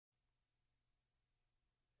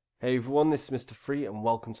Hey everyone, this is Mr. Free and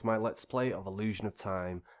welcome to my Let's Play of Illusion of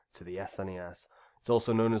Time to the SNES. It's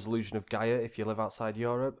also known as Illusion of Gaia if you live outside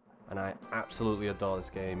Europe, and I absolutely adore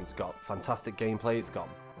this game. It's got fantastic gameplay, it's got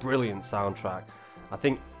brilliant soundtrack. I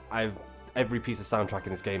think every piece of soundtrack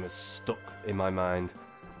in this game is stuck in my mind.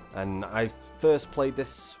 And I first played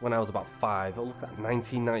this when I was about 5, oh look at that,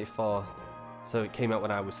 1994. So it came out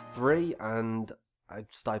when I was 3 and I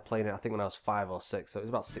started playing it I think when I was 5 or 6, so it was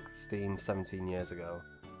about 16, 17 years ago.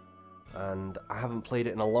 And I haven't played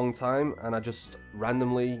it in a long time, and I just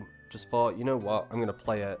randomly just thought, you know what, I'm going to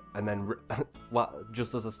play it, and then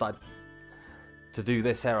just as I started to do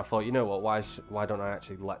this here, I thought, you know what, why don't I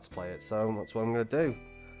actually let's play it, so that's what I'm going to do.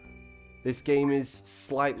 This game is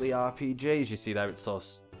slightly RPG, as you see there,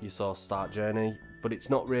 you saw Start Journey, but it's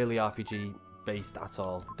not really RPG based at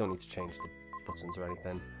all. You don't need to change the buttons or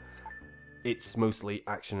anything. It's mostly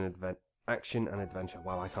action and adventure.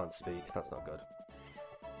 Wow, I can't speak, that's not good.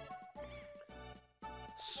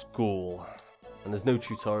 School, and there's no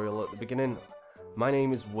tutorial at the beginning. My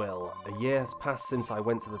name is Will. A year has passed since I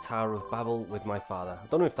went to the Tower of Babel with my father. I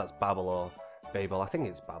don't know if that's Babel or Babel. I think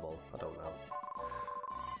it's Babel. I don't know.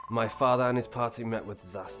 My father and his party met with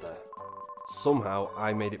disaster. Somehow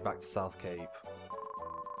I made it back to South Cape.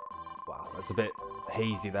 Wow, that's a bit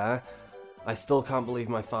hazy there. I still can't believe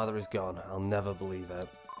my father is gone. I'll never believe it.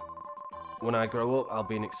 When I grow up, I'll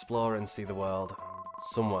be an explorer and see the world.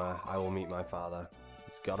 Somewhere I will meet my father.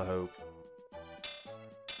 It's gotta hope.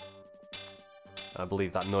 I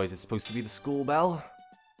believe that noise is supposed to be the school bell.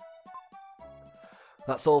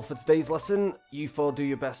 That's all for today's lesson. You four do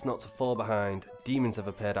your best not to fall behind. Demons have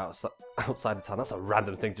appeared outside the town. That's a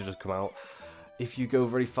random thing to just come out. If you go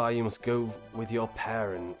very far, you must go with your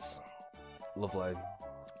parents. Lovely.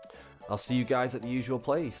 I'll see you guys at the usual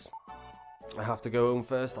place. I have to go home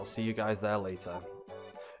first. I'll see you guys there later.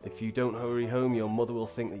 If you don't hurry home, your mother will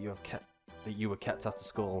think that you were kept after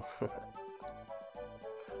school.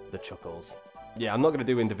 The chuckles. Yeah, I'm not going to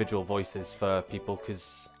do individual voices for people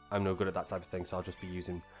because I'm no good at that type of thing, so I'll just be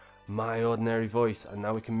using my ordinary voice. And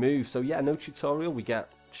now we can move. So yeah, no tutorial, we get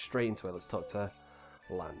straight into it. Let's talk to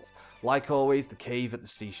Lance. Like always, the cave at the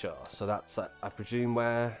seashore. So that's, I presume,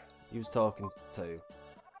 where he was talking to.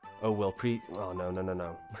 Oh, well, oh,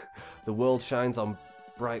 no. The world shines on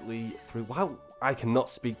brightly through... Wow, I cannot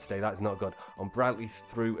speak today, that is not good. On brightly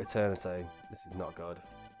through eternity. This is not good.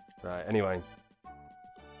 Right,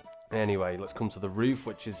 Anyway, let's come to the roof,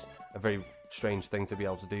 which is a very strange thing to be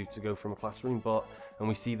able to do to go from a classroom, and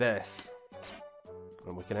we see this.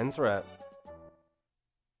 And we can enter it.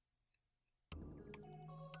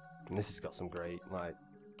 And this has got some great, like,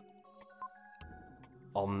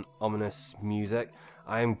 ominous music.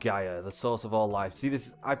 I am Gaia, the source of all life. See,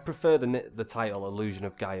 this I prefer the title Illusion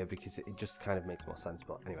of Gaia because it just kind of makes more sense.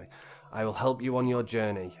 But anyway, I will help you on your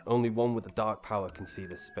journey. Only one with a dark power can see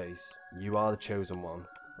this space. You are the chosen one.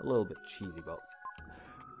 A little bit cheesy, but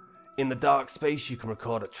in the dark space you can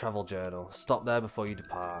record a travel journal. Stop there before you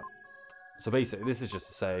depart. So basically, this is just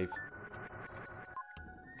a save.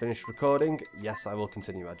 Finish recording. Yes, I will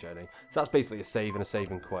continue our journey. So that's basically a save and a save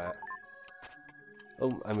and quit.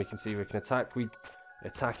 Oh, and we can see we can attack. We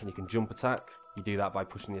attack and you can jump attack. You do that by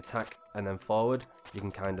pushing the attack and then forward. You can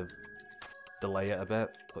kind of delay it a bit,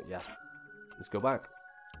 but yeah. Let's go back.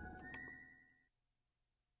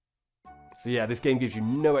 So yeah, this game gives you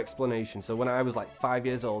no explanation. So when I was like 5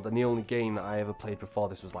 years old, and the only game that I ever played before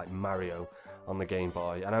this was like Mario on the Game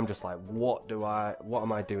Boy, and I'm just like, what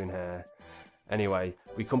am I doing here? Anyway,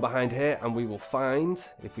 we come behind here and we will find,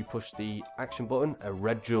 if we push the action button, a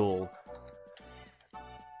red jewel.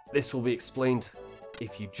 This will be explained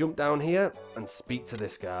if you jump down here and speak to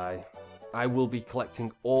this guy. I will be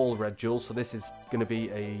collecting all red jewels, so this is going to be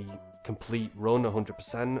a complete run,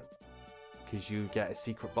 100%, because you get a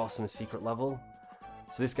secret boss and a secret level.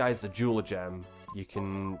 So this guy is the jeweler gem. You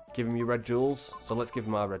can give him your red jewels, so let's give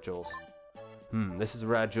him our red jewels. This is a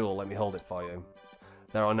rare jewel, let me hold it for you.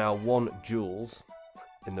 There are now 1 jewels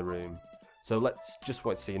in the room. So let's just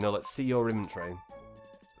wait to see. No, let's see your inventory.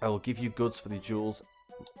 I will give you goods for the jewels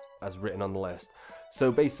as written on the list.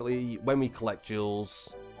 So basically, when we collect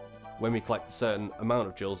jewels, when we collect a certain amount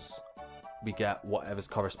of jewels, we get whatever's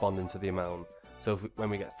corresponding to the amount. So when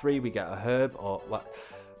we get 3, we get a herb, or what?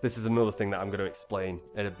 This is another thing that I'm going to explain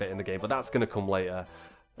in a bit in the game, but that's going to come later.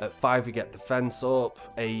 At 5, we get defense up,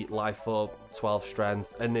 8 life up, 12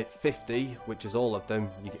 strength, and at 50, which is all of them,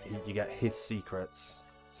 you get his secrets.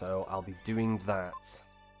 So I'll be doing that.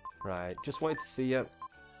 Right, just wanted to see you.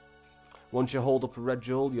 Once you hold up a red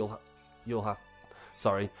jewel, you'll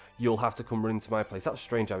have to come running to my place. That's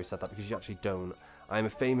strange how he said that, because you actually don't. I am a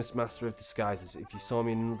famous master of disguises. If you saw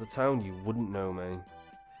me in another town, you wouldn't know me.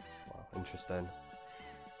 interesting.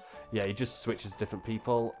 Yeah, he just switches different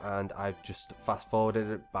people, and I've just fast-forwarded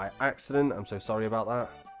it by accident. I'm so sorry about that.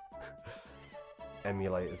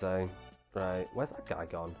 Emulators, eh? Right, where's that guy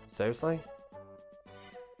gone? Seriously?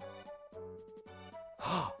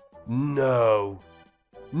 No!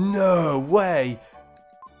 No way!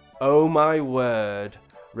 Oh my word.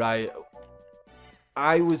 Right.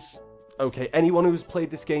 Okay, anyone who's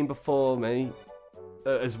played this game before me,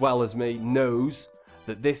 as well as me, knows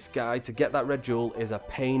that this guy, to get that red jewel, is a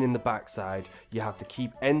pain in the backside. You have to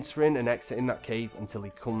keep entering and exiting that cave until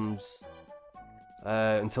he comes...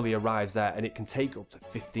 until he arrives there, and it can take up to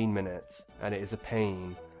 15 minutes, and it is a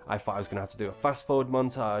pain. I thought I was going to have to do a fast-forward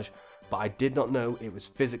montage, but I did not know it was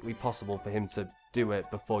physically possible for him to do it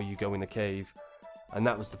before you go in the cave. And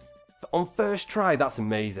that was on first try. That's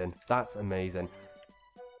amazing. That's amazing.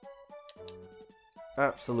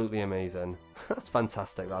 Absolutely amazing. That's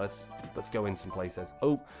fantastic. Right, let's go in some places.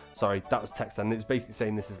 Oh, sorry, that was text then. It was basically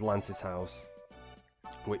saying this is Lance's house,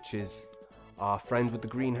 which is our friend with the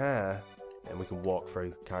green hair. And we can walk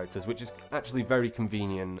through characters, which is actually very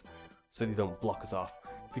convenient, so they don't block us off.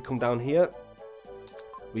 If we come down here,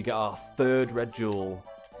 we get our third red jewel.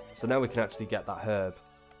 So now we can actually get that herb.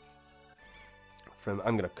 I'm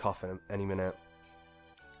going to cough in any minute.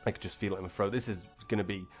 I could just feel it in my throat. This is going to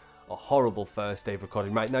be a horrible first day of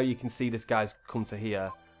recording. Right now you can see this guy's come to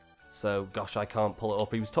here. So, gosh, I can't pull it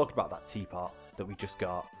up. He was talking about that teapot that we just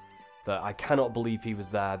got. That I cannot believe he was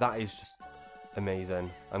there. That is just amazing.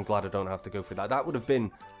 I'm glad I don't have to go through that. That would have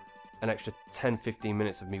been an extra 10-15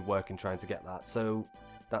 minutes of me working trying to get that. So,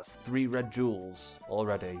 that's 3 red jewels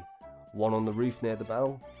already. 1 on the roof near the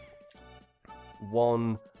bell.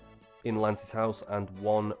 1 in Lance's house, and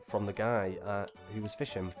 1 from the guy who was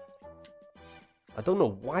fishing. I don't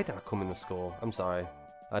know why did I come in the score. I'm sorry.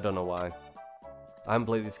 I don't know why. I haven't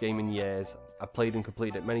played this game in years. I've played and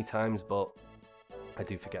completed it many times, but I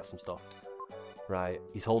do forget some stuff. Right,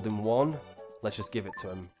 he's holding 1. Let's just give it to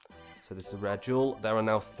him. So this is a red jewel. There are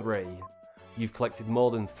now 3. You've collected more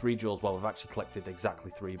than 3 jewels. Well, we've actually collected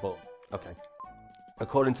exactly 3, but okay.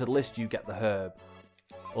 According to the list, you get the herb,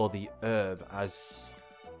 or the herb, as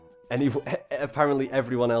apparently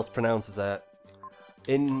everyone else pronounces it.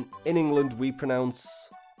 In England, we pronounce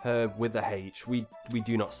herb with a H. We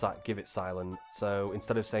do not give it silent. So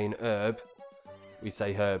instead of saying herb, we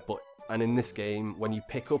say herb. And in this game, when you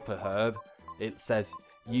pick up a herb, it says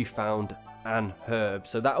you found an herb.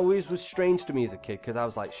 So that always was strange to me as a kid, because I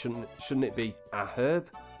was like, shouldn't it be a herb?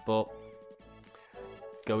 But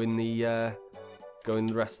let's go in the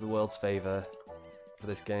rest of the world's favour for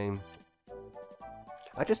this game.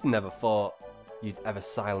 I just never thought you'd ever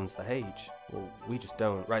silence the H. Well, we just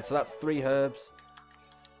don't. Right, so that's 3 herbs.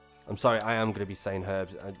 I'm sorry, I am going to be saying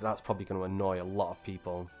herbs. That's probably going to annoy a lot of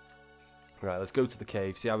people. Right, let's go to the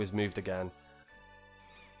cave, see how he's moved again.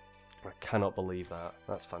 I cannot believe that.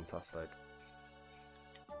 That's fantastic.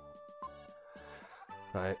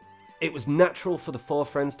 Right. It was natural for the 4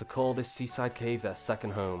 friends to call this seaside cave their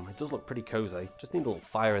second home. It does look pretty cozy. Just need a little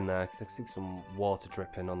fire in there, because I can see some water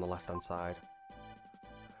dripping on the left-hand side.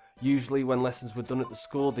 Usually when lessons were done at the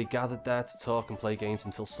school, they gathered there to talk and play games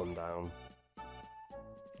until sundown.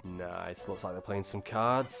 Nice. Looks like they're playing some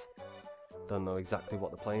cards. Don't know exactly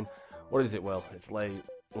what they're playing. What is it, Will? It's late.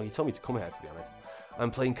 Well, you told me to come here, to be honest.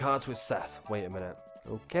 I'm playing cards with Seth. Wait a minute.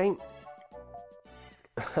 Okay.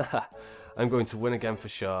 I'm going to win again for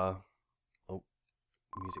sure. Oh,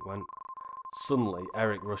 music went. Suddenly,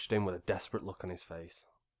 Eric rushed in with a desperate look on his face.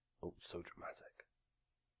 Oh, so dramatic.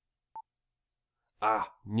 Ah,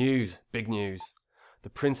 news. Big news. The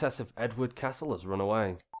Princess of Edward Castle has run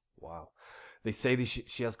away. Wow. They say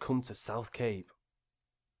she has come to South Cape.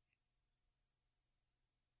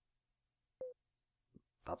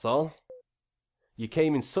 That's all? You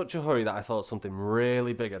came in such a hurry that I thought something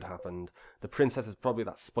really big had happened. The princess is probably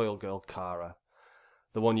that spoiled girl, Kara.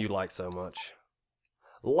 The one you like so much.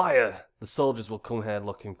 Liar! The soldiers will come here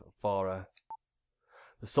looking for her.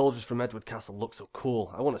 The soldiers from Edward Castle look so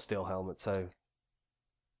cool. I want a steel helmet too.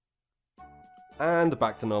 And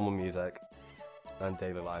back to normal music. And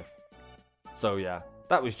daily life. So yeah,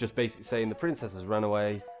 that was just basically saying the princess has run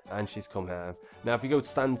away and she's come here. Now if we go to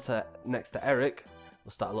stand next to Eric,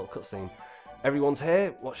 we'll start a little cutscene. Everyone's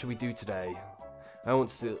here, what should we do today? I want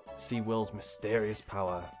to see Will's mysterious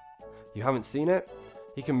power. You haven't seen it?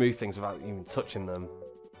 He can move things without even touching them.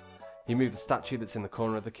 He moved the statue that's in the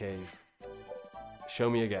corner of the cave. Show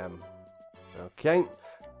me again. Okay,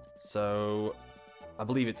 so I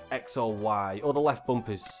believe it's X or Y. Or the left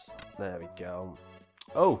bumper's... There we go.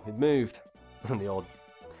 Oh, it moved. And they all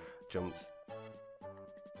jumped.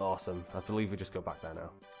 Awesome. I believe we just go back there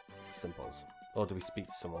now. Simples. Or do we speak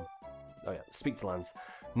to someone? Oh yeah, speak to lands.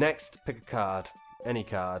 Next, pick a card. Any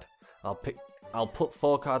card. I'll put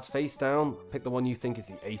 4 cards face down. Pick the one you think is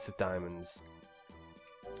the Ace of Diamonds.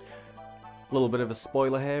 A little bit of a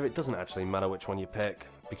spoiler here. It doesn't actually matter which one you pick.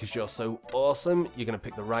 Because you're so awesome, you're going to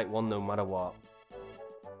pick the right one no matter what.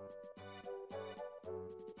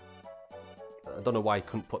 I don't know why I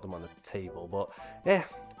couldn't put them on the table, but yeah,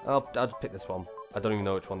 I'll pick this one. I don't even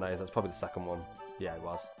know which one that is. That's probably the second one. Yeah, it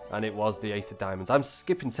was. And it was the Ace of Diamonds. I'm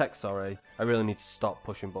skipping text, sorry. I really need to stop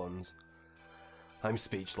pushing buttons. I'm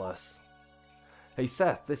speechless. Hey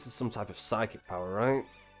Seth, this is some type of psychic power, right?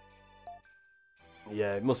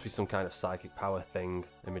 Yeah, it must be some kind of psychic power thing,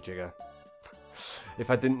 Imajigger. If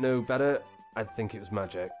I didn't know better, I'd think it was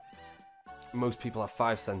magic. Most people have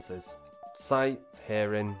 5 senses. Sight,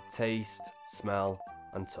 hearing, taste, smell,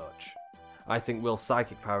 and touch. I think Will's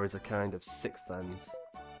psychic power is a kind of 6th sense.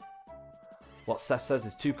 What Seth says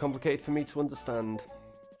is too complicated for me to understand.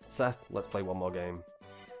 Seth, let's play one more game.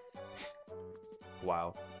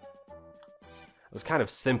 Wow. It was kind of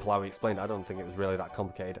simple how he explained it. I don't think it was really that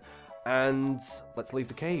complicated. And let's leave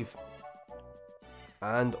the cave.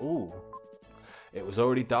 And, ooh. It was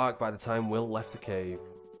already dark by the time Will left the cave.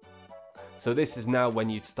 So this is now when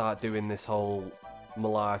you'd start doing this whole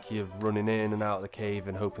malarkey of running in and out of the cave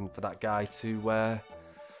and hoping for that guy to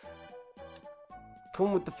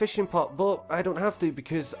come with the fishing pot. But I don't have to,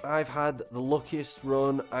 because I've had the luckiest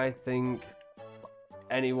run I think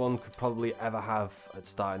anyone could probably ever have at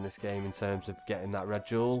starting this game in terms of getting that red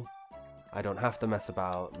jewel. I don't have to mess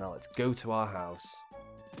about. Now let's go to our house.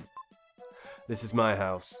 This is my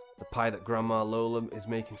house. The pie that Grandma Lola is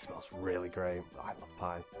making smells really great. I love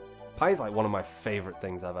pie. Pie is like one of my favourite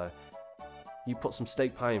things ever. You put some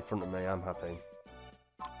steak pie in front of me, I'm happy.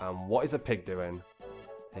 And what is a pig doing?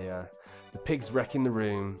 Here. The pig's wrecking the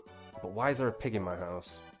room. But why is there a pig in my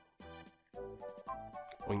house?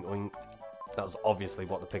 Oink oink. That was obviously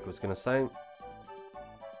what the pig was going to say.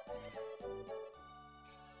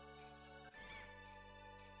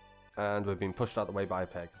 And we've been pushed out the way by a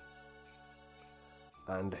pig.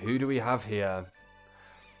 And who do we have here?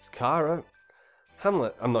 It's Kara.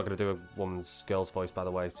 Hamlet. I'm not going to do a girl's voice, by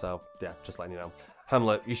the way, so yeah, just letting you know.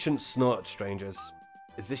 Hamlet, you shouldn't snort at strangers.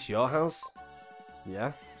 Is this your house?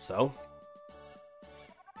 Yeah, so?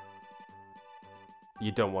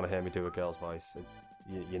 You don't want to hear me do a girl's voice.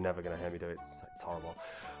 You're never going to hear me do it. It's horrible.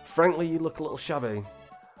 Frankly, you look a little shabby.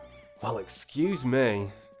 Well, excuse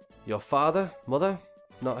me. Your father? Mother?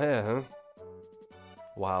 Not here, huh?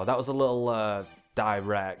 Wow, that was a little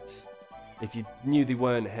direct. If you knew they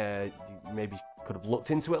weren't here, you maybe could have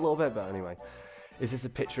looked into it a little bit, but anyway. Is this a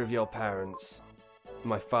picture of your parents?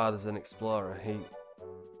 My father's an explorer.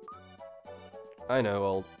 I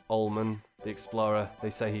know, Ullman, the explorer. They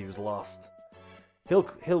say he was lost.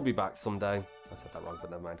 He'll be back someday. I said that wrong,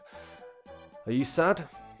 but never mind. Are you sad?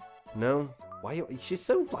 No? Why? She's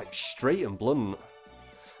so, like, straight and blunt.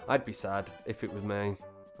 I'd be sad if it was me.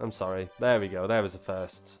 I'm sorry. There we go. There was the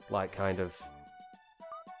first, like, kind of...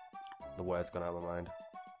 The word's gone out of my mind.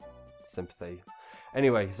 Sympathy.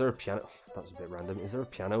 Anyway, is there a piano? That was a bit random. Is there a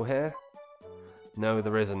piano here? No,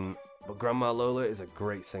 there isn't. But Grandma Lola is a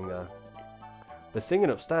great singer. They're singing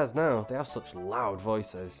upstairs now. They have such loud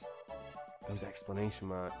voices. Those exclamation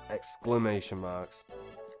marks. Exclamation marks.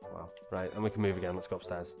 Wow. Right, and we can move again. Let's go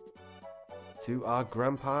upstairs. To our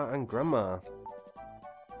grandpa and grandma.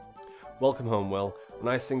 Welcome home, Will.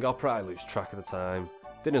 When I sing opera, I lose track of the time.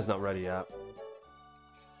 Dinner's not ready yet.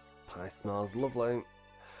 Pie smells lovely.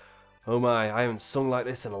 Oh my, I haven't sung like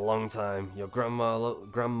this in a long time. Your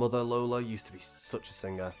grandmother Lola used to be such a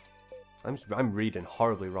singer. I'm reading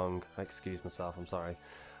horribly wrong. I excuse myself, I'm sorry.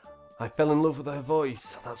 I fell in love with her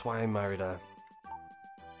voice. That's why I married her.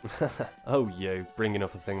 Oh, you, bringing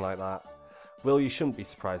up a thing like that. Will, you shouldn't be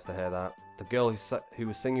surprised to hear that. The girl who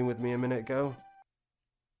was singing with me a minute ago.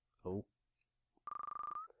 Oh.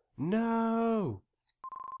 No!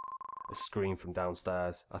 A scream from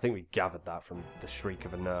downstairs. I think we gathered that from the shriek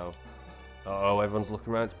of a no. Uh-oh, everyone's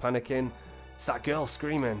looking around, it's panicking. It's that girl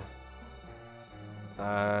screaming.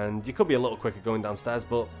 And you could be a little quicker going downstairs,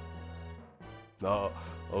 but...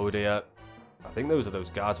 Oh dear. I think those are those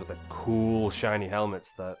guards with the cool shiny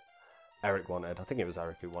helmets that Eric wanted. I think it was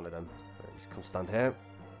Eric who wanted them. Just come stand here.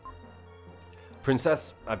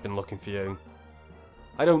 Princess, I've been looking for you.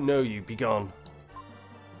 I don't know you, be gone.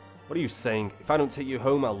 What are you saying? If I don't take you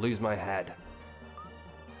home, I'll lose my head.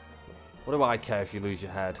 What do I care if you lose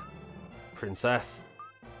your head? Princess?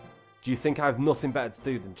 Do you think I have nothing better to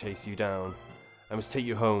do than chase you down? I must take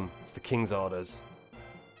you home. It's the king's orders.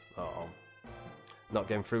 Uh-oh. Not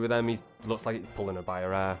getting through with them. He looks like he's pulling her by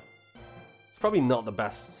her hair. It's probably not the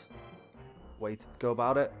best way to go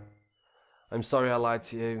about it. I'm sorry I lied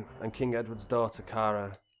to you. I'm King Edward's daughter,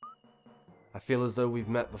 Cara. I feel as though we've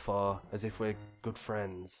met before, as if we're good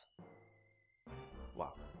friends.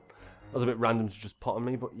 Wow. That was a bit random to just put on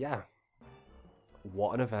me, but yeah.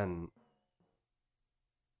 What an event.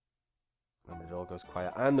 And it all goes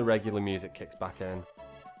quiet. And the regular music kicks back in.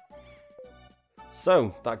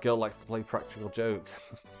 So, that girl likes to play practical jokes.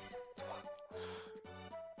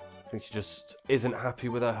 I think she just isn't happy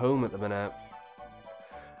with her home at the minute.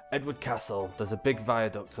 Edward Castle. There's a big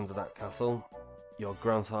viaduct under that castle. Your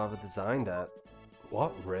grandfather designed it.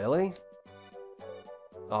 What? Really?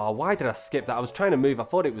 Oh, why did I skip that? I was trying to move. I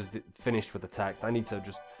thought it was finished with the text. I need to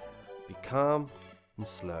just be calm and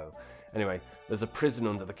slow. Anyway, there's a prison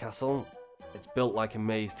under the castle. It's built like a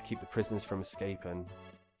maze to keep the prisoners from escaping.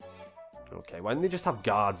 Okay, why didn't they just have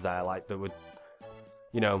guards there, like, that would,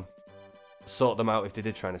 you know, sort them out if they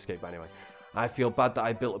did try and escape? But anyway, I feel bad that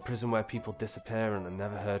I built a prison where people disappear and are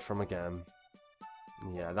never heard from again.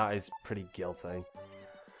 Yeah, that is pretty guilty.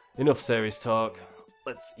 Enough serious talk.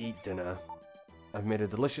 Let's eat dinner. I've made a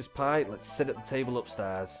delicious pie. Let's sit at the table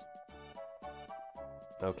upstairs.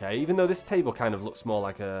 Okay, even though this table kind of looks more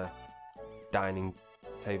like a dining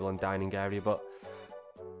table and dining area, but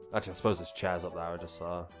actually I suppose there's chairs up there, I just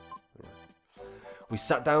saw. Yeah. We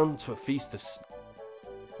sat down to a feast of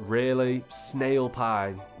really snail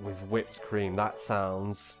pie with whipped cream. That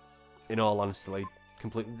sounds, in all honesty,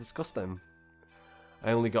 completely disgusting.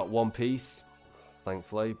 I only got one piece,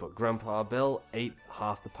 thankfully, but Grandpa Bill ate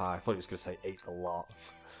half the pie. I thought he was going to say ate a lot.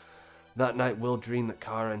 That night, Will dreamed that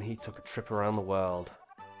Cara and he took a trip around the world.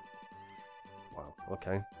 Wow,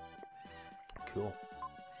 okay. Cool.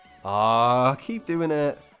 Ah, keep doing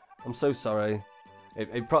it. I'm so sorry.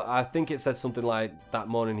 I think it said something like, that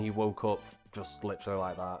morning he woke up just literally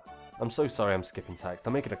like that. I'm so sorry I'm skipping text.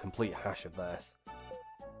 I'm making a complete hash of this.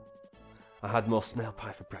 I had more snail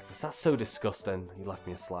pie for breakfast. That's so disgusting. He left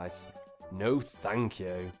me a slice. No, thank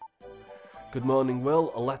you. Good morning,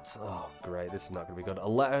 Will. A letter... Oh, great. This is not going to be good. A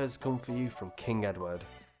letter has come for you from King Edward.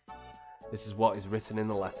 This is what is written in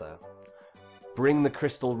the letter. Bring the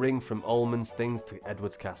crystal ring from Ullman's things to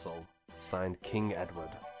Edward's castle. Signed, King Edward.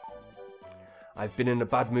 I've been in a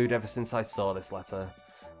bad mood ever since I saw this letter.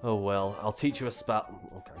 Oh, well. I'll teach you a spell.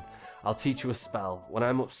 Okay. I'll teach you a spell. When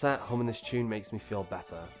I'm upset, humming this tune makes me feel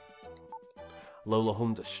better. Lola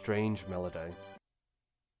hummed a strange melody.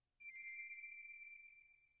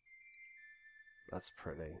 That's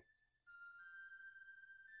pretty.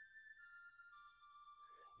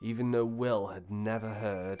 Even though Will had never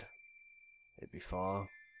heard it before,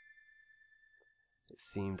 it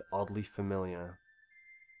seemed oddly familiar.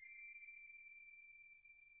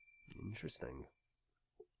 Interesting.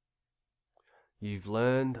 You've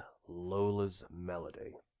learned Lola's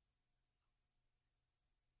melody.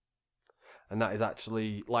 And that is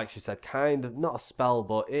actually, like she said, kind of, not a spell,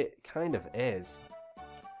 but it kind of is.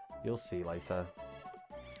 You'll see later.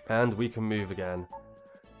 And we can move again.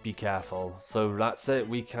 Be careful. So that's it,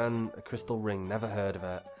 we can, a crystal ring, never heard of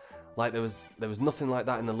it. Like there was nothing like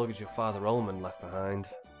that in the luggage your father Ullman left behind.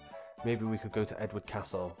 Maybe we could go to Edward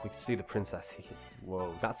Castle. We could see the princess.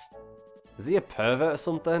 Whoa, is he a pervert or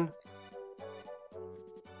something?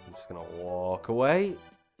 I'm just gonna walk away.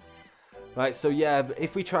 Right, so yeah,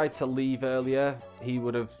 if we tried to leave earlier, he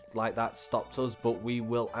would have, like that, stopped us, but we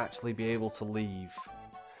will actually be able to leave.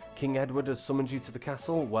 King Edward has summoned you to the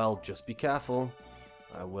castle? Well, just be careful.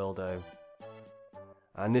 I will do.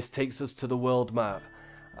 And this takes us to the world map.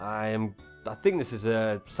 I think this is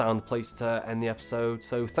a sound place to end the episode,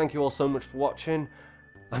 so thank you all so much for watching.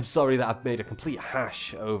 I'm sorry that I've made a complete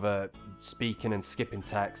hash over speaking and skipping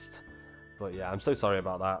text, but yeah, I'm so sorry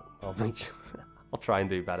about that. I'll try and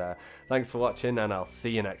do better. Thanks for watching, and I'll see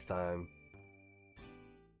you next time.